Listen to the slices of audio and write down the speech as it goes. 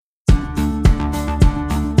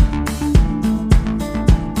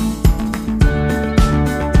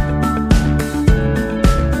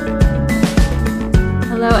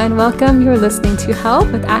and welcome. You're listening to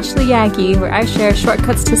Help with Ashley Yagi, where I share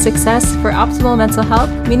shortcuts to success for optimal mental health,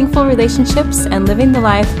 meaningful relationships, and living the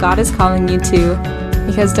life God is calling you to.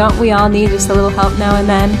 Because don't we all need just a little help now and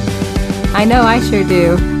then? I know I sure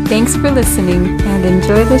do. Thanks for listening and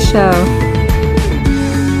enjoy the show.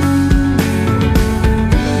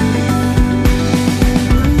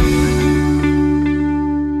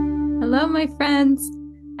 Hello, my friends.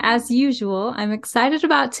 As usual, I'm excited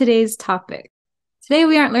about today's topic. Today,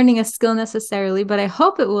 we aren't learning a skill necessarily, but I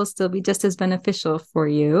hope it will still be just as beneficial for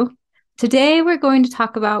you. Today, we're going to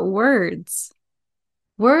talk about words.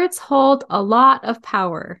 Words hold a lot of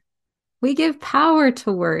power. We give power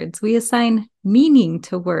to words. We assign meaning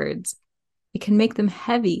to words. We can make them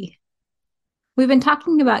heavy. We've been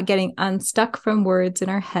talking about getting unstuck from words in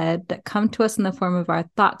our head that come to us in the form of our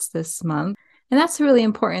thoughts this month. And that's a really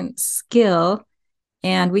important skill.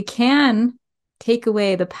 And we can take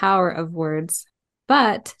away the power of words.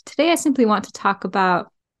 But today I simply want to talk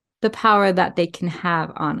about the power that they can have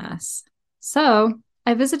on us. So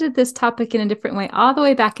I visited this topic in a different way all the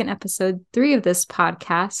way back in episode 3 of this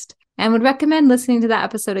podcast and would recommend listening to that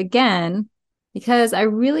episode again because I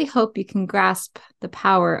really hope you can grasp the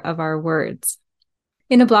power of our words.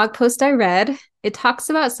 In a blog post I read, it talks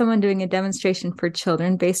about someone doing a demonstration for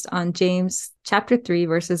children based on James chapter 3,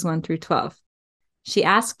 verses 1 through 12. She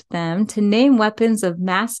asked them to name weapons of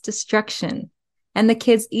mass destruction, and the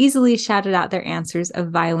kids easily shouted out their answers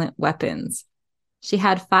of violent weapons. She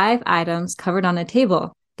had 5 items covered on a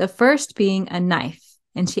table, the first being a knife,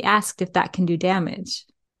 and she asked if that can do damage.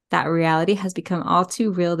 That reality has become all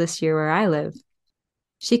too real this year where I live.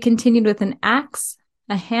 She continued with an axe,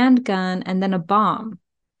 a handgun, and then a bomb.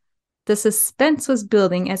 The suspense was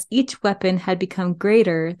building as each weapon had become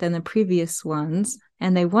greater than the previous ones,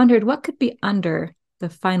 and they wondered what could be under the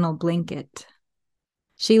final blanket.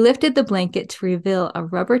 She lifted the blanket to reveal a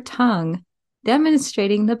rubber tongue,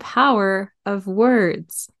 demonstrating the power of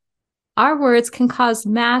words. Our words can cause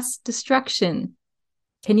mass destruction.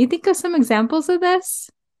 Can you think of some examples of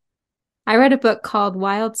this? I read a book called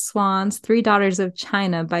Wild Swans, 3 Daughters of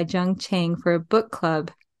China by Zheng Chang for a book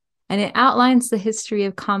club, and it outlines the history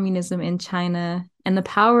of communism in China, and the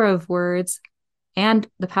power of words and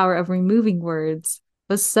the power of removing words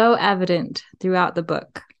was so evident throughout the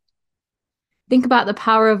book. Think about the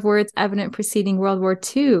power of words evident preceding World War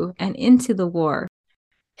II and into the war.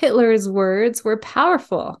 Hitler's words were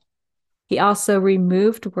powerful. He also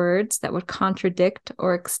removed words that would contradict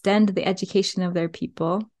or extend the education of their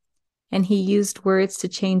people, and he used words to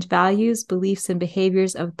change values, beliefs, and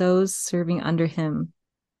behaviors of those serving under him.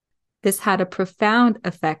 This had a profound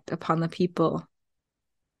effect upon the people.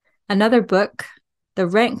 Another book, The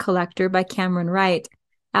Rent Collector by Cameron Wright,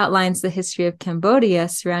 outlines the history of Cambodia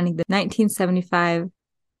surrounding the 1975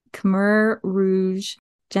 Khmer Rouge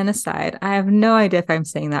genocide. I have no idea if I'm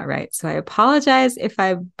saying that right, so I apologize if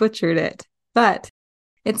I butchered it. But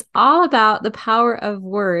it's all about the power of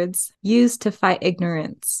words used to fight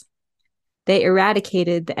ignorance. They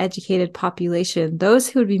eradicated the educated population, those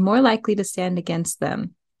who would be more likely to stand against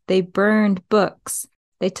them. They burned books.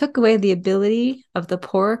 They took away the ability of the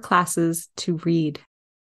poorer classes to read.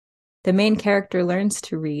 The main character learns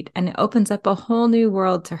to read, and it opens up a whole new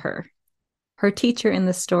world to her. Her teacher in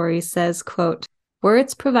the story says, quote,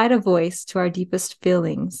 "Words provide a voice to our deepest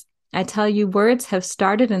feelings. I tell you, words have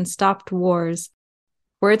started and stopped wars.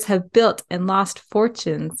 Words have built and lost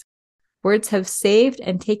fortunes. Words have saved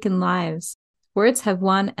and taken lives. Words have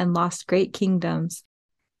won and lost great kingdoms.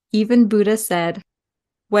 Even Buddha said,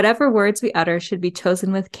 whatever words we utter should be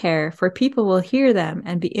chosen with care, for people will hear them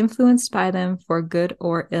and be influenced by them for good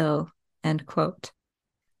or ill." End quote.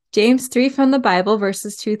 James 3 from the Bible,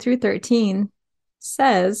 verses 2 through 13,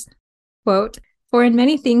 says, quote, "For in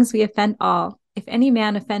many things we offend all. If any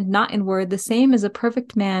man offend not in word, the same is a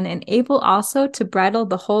perfect man, and able also to bridle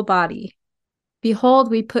the whole body. Behold,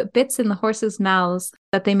 we put bits in the horses' mouths,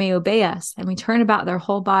 that they may obey us, and we turn about their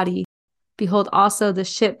whole body. Behold also the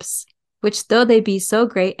ships, which though they be so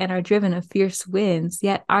great and are driven of fierce winds,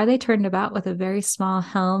 yet are they turned about with a very small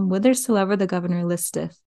helm, whithersoever the governor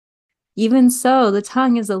listeth. Even so, the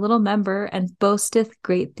tongue is a little member, and boasteth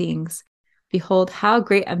great things. Behold, how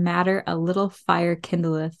great a matter a little fire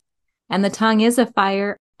kindleth. And the tongue is a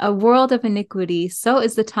fire, a world of iniquity. So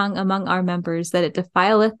is the tongue among our members, that it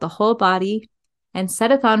defileth the whole body, and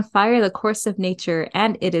setteth on fire the course of nature,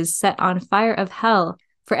 and it is set on fire of hell.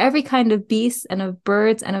 For every kind of beasts, and of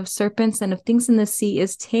birds, and of serpents, and of things in the sea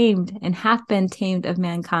is tamed, and hath been tamed of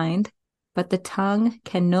mankind. But the tongue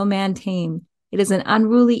can no man tame. It is an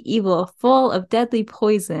unruly evil, full of deadly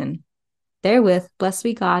poison. Therewith bless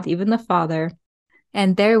we God, even the Father,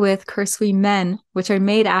 And therewith curse we men, which are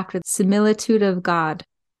made after the similitude of God.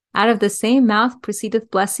 Out of the same mouth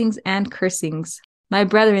proceedeth blessings and cursings. My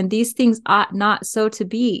brethren, these things ought not so to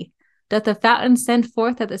be. Doth the fountain send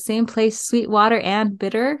forth at the same place sweet water and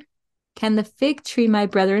bitter? Can the fig tree, my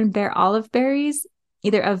brethren, bear olive berries,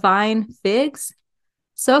 either a vine figs?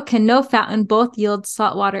 So can no fountain both yield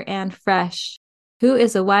salt water and fresh. Who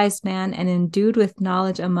is a wise man and endued with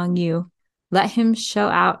knowledge among you? Let him show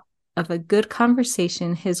out of a good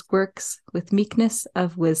conversation his works with meekness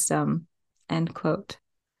of wisdom. End quote.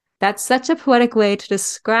 That's such a poetic way to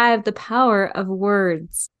describe the power of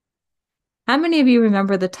words. How many of you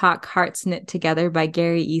remember the talk Hearts Knit Together by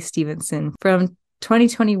Gary E. Stevenson from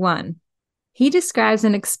 2021? He describes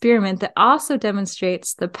an experiment that also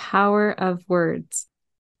demonstrates the power of words.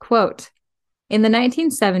 Quote, in the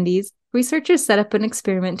 1970s, researchers set up an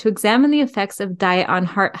experiment to examine the effects of diet on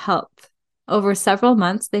heart health. Over several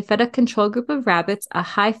months, they fed a control group of rabbits a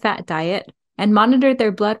high-fat diet and monitored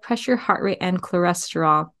their blood pressure, heart rate, and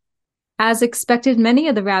cholesterol. As expected, many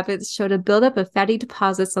of the rabbits showed a buildup of fatty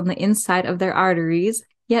deposits on the inside of their arteries,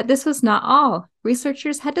 yet this was not all.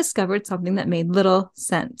 Researchers had discovered something that made little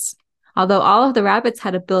sense. Although all of the rabbits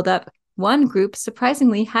had a buildup, one group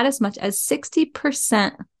surprisingly had as much as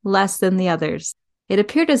 60% less than the others. It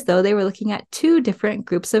appeared as though they were looking at two different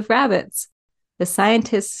groups of rabbits. The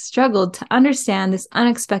scientists struggled to understand this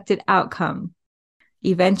unexpected outcome.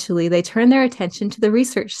 Eventually, they turned their attention to the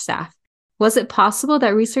research staff. Was it possible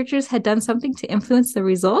that researchers had done something to influence the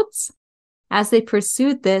results? As they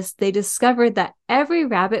pursued this, they discovered that every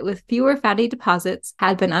rabbit with fewer fatty deposits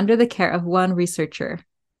had been under the care of one researcher.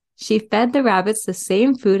 She fed the rabbits the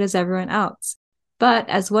same food as everyone else, but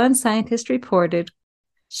as one scientist reported,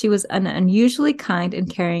 she was an unusually kind and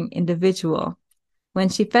caring individual. When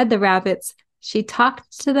she fed the rabbits, she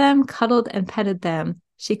talked to them, cuddled, and petted them.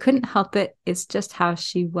 She couldn't help it. It's just how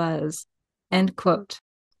she was. End quote.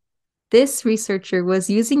 This researcher was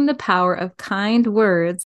using the power of kind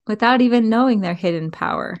words without even knowing their hidden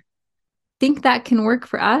power. Think that can work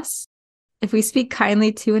for us? If we speak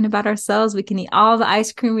kindly to and about ourselves, we can eat all the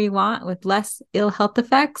ice cream we want with less ill health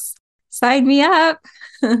effects? Sign me up!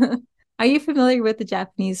 Are you familiar with the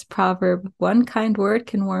Japanese proverb, one kind word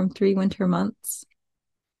can warm 3 winter months?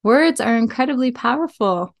 Words are incredibly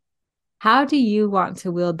powerful. How do you want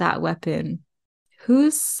to wield that weapon?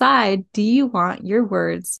 Whose side do you want your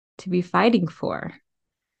words to be fighting for?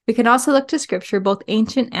 We can also look to scripture, both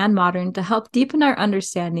ancient and modern, to help deepen our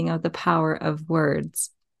understanding of the power of words.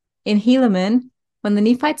 In Helaman, when the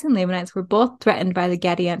Nephites and Lamanites were both threatened by the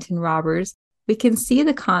Gadianton robbers, we can see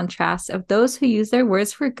the contrast of those who use their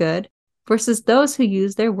words for good versus those who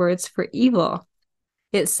use their words for evil.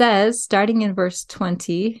 It says, starting in verse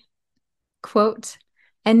 20, quote,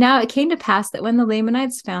 and now it came to pass that when the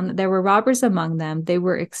Lamanites found that there were robbers among them, they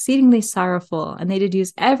were exceedingly sorrowful, and they did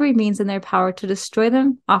use every means in their power to destroy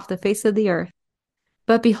them off the face of the earth.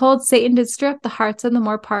 But behold, Satan did stir up the hearts of the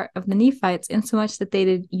more part of the Nephites, insomuch that they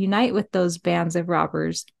did unite with those bands of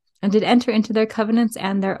robbers, and did enter into their covenants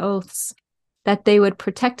and their oaths, that they would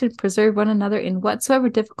protect and preserve one another in whatsoever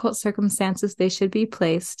difficult circumstances they should be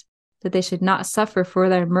placed, that they should not suffer for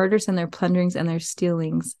their murders and their plunderings and their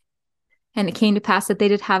stealings. And it came to pass that they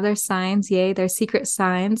did have their signs, yea, their secret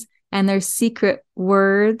signs, and their secret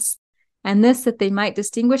words, and this that they might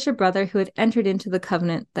distinguish a brother who had entered into the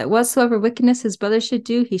covenant, that whatsoever wickedness his brother should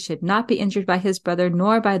do, he should not be injured by his brother,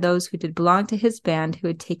 nor by those who did belong to his band who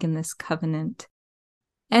had taken this covenant.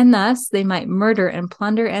 And thus they might murder and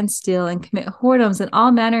plunder and steal and commit whoredoms and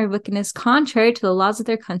all manner of wickedness contrary to the laws of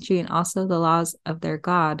their country and also the laws of their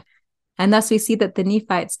God. And thus we see that the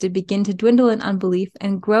Nephites did begin to dwindle in unbelief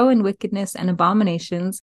and grow in wickedness and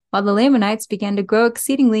abominations, while the Lamanites began to grow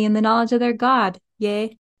exceedingly in the knowledge of their God.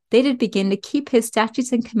 Yea, they did begin to keep his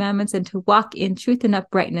statutes and commandments and to walk in truth and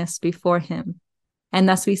uprightness before him. And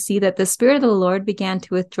thus we see that the Spirit of the Lord began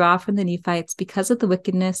to withdraw from the Nephites because of the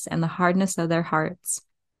wickedness and the hardness of their hearts.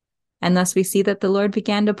 And thus we see that the Lord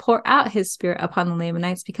began to pour out his Spirit upon the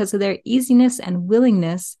Lamanites because of their easiness and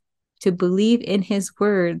willingness to believe in his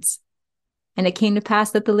words. And it came to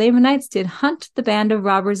pass that the Lamanites did hunt the band of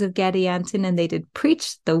robbers of Gadianton, and they did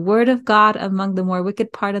preach the word of God among the more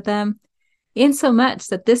wicked part of them, insomuch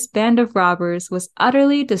that this band of robbers was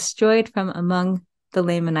utterly destroyed from among the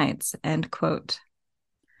Lamanites. End quote.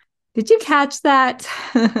 Did you catch that?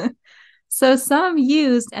 So some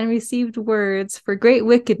used and received words for great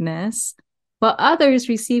wickedness, while others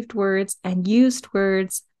received words and used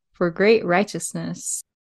words for great righteousness.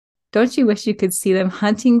 Don't you wish you could see them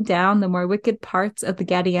hunting down the more wicked parts of the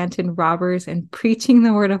Gadianton robbers and preaching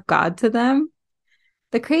the word of God to them?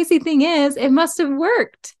 The crazy thing is, it must have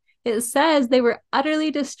worked. It says they were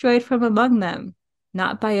utterly destroyed from among them,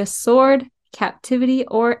 not by a sword, captivity,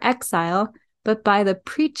 or exile, but by the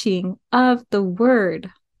preaching of the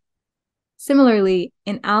word. Similarly,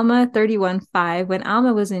 in Alma 31:5, when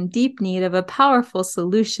Alma was in deep need of a powerful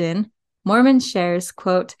solution, Mormon shares,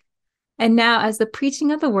 quote, "And now as the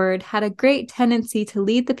preaching of the word had a great tendency to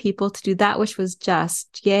lead the people to do that which was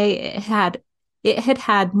just, yea, it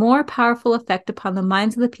had more powerful effect upon the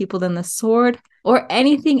minds of the people than the sword or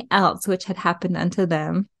anything else which had happened unto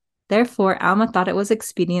them. Therefore, Alma thought it was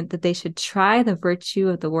expedient that they should try the virtue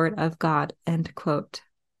of the word of God," end quote.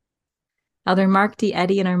 Elder Mark D.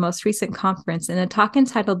 Eddy, in our most recent conference, in a talk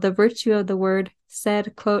entitled "The Virtue of the Word,"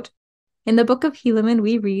 said, quote, "In the book of Helaman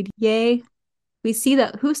we read, Yea, we see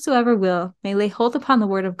that whosoever will may lay hold upon the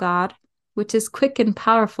word of God, which is quick and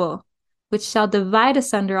powerful, which shall divide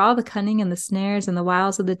asunder all the cunning and the snares and the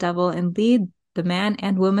wiles of the devil, and lead the man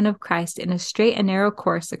and woman of Christ in a straight and narrow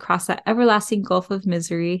course across that everlasting gulf of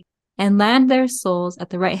misery, and land their souls at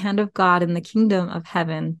the right hand of God in the kingdom of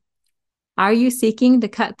heaven. Are you seeking to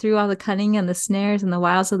cut through all the cunning and the snares and the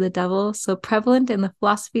wiles of the devil so prevalent in the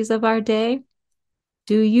philosophies of our day?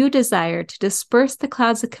 Do you desire to disperse the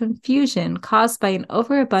clouds of confusion caused by an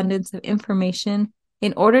overabundance of information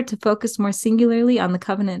in order to focus more singularly on the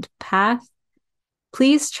covenant path?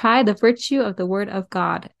 Please try the virtue of the word of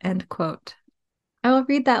God," end quote. I will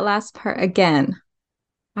read that last part again.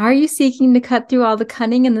 Are you seeking to cut through all the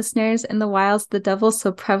cunning and the snares and the wiles of the devil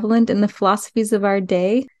so prevalent in the philosophies of our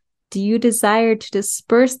day? Do you desire to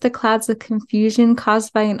disperse the clouds of confusion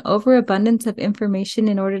caused by an overabundance of information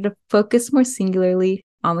in order to focus more singularly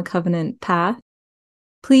on the covenant path?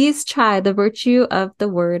 Please try the virtue of the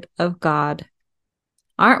word of God.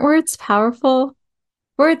 Aren't words powerful?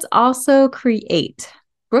 Words also create.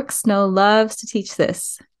 Brooke Snow loves to teach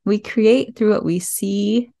this. We create through what we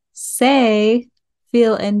see, say,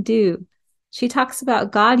 feel, and do. She talks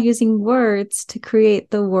about God using words to create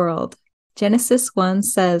the world. Genesis 1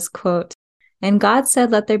 says, quote, "And God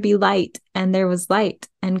said, let there be light, and there was light.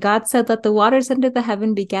 And God said, let the waters under the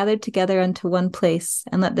heaven be gathered together unto one place,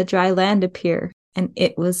 and let the dry land appear. And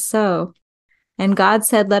it was so. And God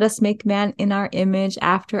said, let us make man in our image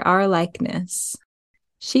after our likeness."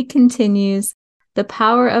 She continues, the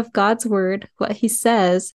power of God's word, what he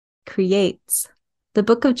says, creates. The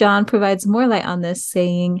book of John provides more light on this,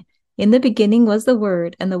 saying, "In the beginning was the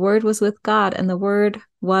Word, and the Word was with God, and the Word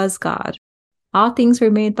was God. All things were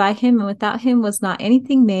made by him, and without him was not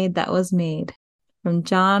anything made that was made." From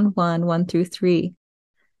John 1:1-3.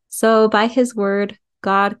 So by his word,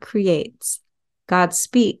 God creates, God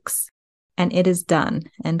speaks, and it is done,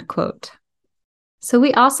 end quote. So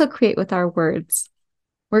we also create with our words.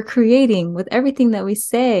 We're creating with everything that we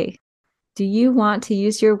say. Do you want to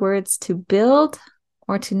use your words to build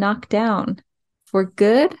or to knock down, for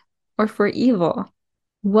good or for evil?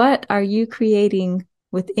 What are you creating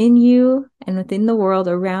within you and within the world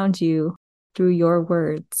around you through your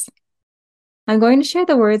words? I'm going to share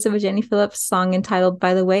the words of a Jenny Phillips song entitled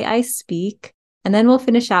 "By the Way I Speak," and then we'll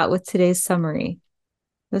finish out with today's summary.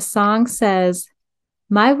 The song says,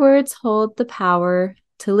 "My words hold the power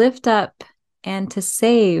to lift up and to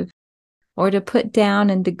save, or to put down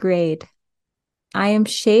and degrade. I am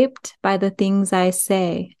shaped by the things I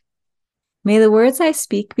say. May the words I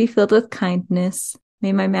speak be filled with kindness.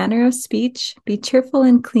 May my manner of speech be cheerful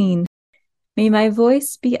and clean. May my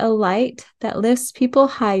voice be a light that lifts people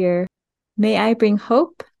higher. May I bring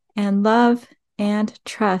hope and love and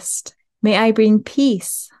trust. May I bring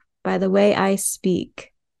peace by the way I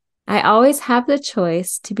speak. I always have the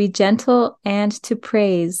choice to be gentle and to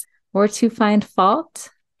praise, or to find fault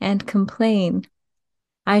and complain.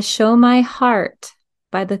 I show my heart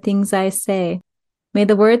by the things I say. May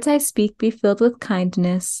the words I speak be filled with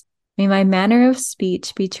kindness. May my manner of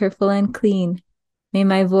speech be cheerful and clean. May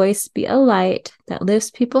my voice be a light that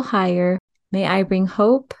lifts people higher. May I bring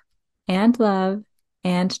hope and love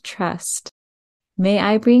and trust. May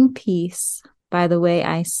I bring peace by the way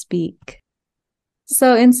I speak."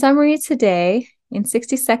 So in summary today, in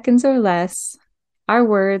 60 seconds or less, our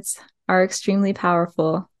words are extremely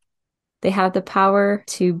powerful. They have the power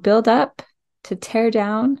to build up, to tear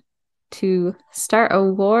down, to start a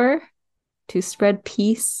war, to spread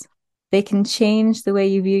peace. They can change the way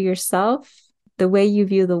you view yourself, the way you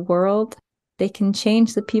view the world. They can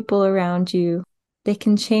change the people around you. They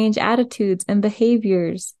can change attitudes and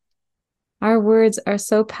behaviors. Our words are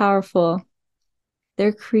so powerful.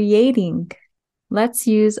 They're creating. Let's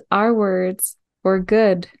use our words for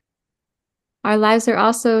good. Our lives are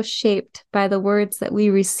also shaped by the words that we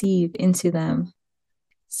receive into them.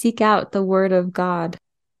 Seek out the word of God.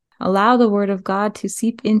 Allow the word of God to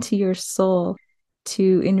seep into your soul.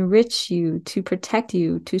 to enrich you, to protect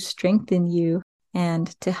you, to strengthen you, and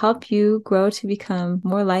to help you grow to become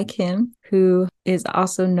more like Him, who is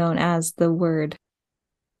also known as the Word.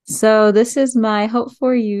 So this is my hope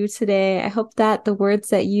for you today. I hope that the words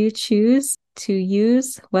that you choose to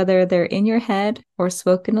use, whether they're in your head or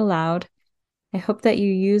spoken aloud, I hope that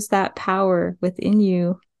you use that power within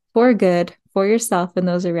you for good, for yourself and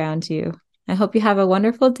those around you. I hope you have a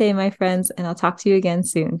wonderful day, my friends, and I'll talk to you again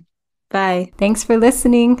soon. Bye. Thanks for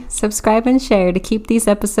listening. Subscribe and share to keep these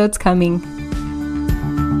episodes coming.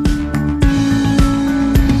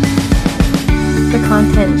 The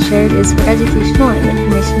content shared is for educational and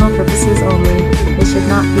informational purposes only. It should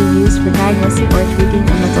not be used for diagnosing or treating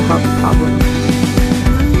a mental health problem.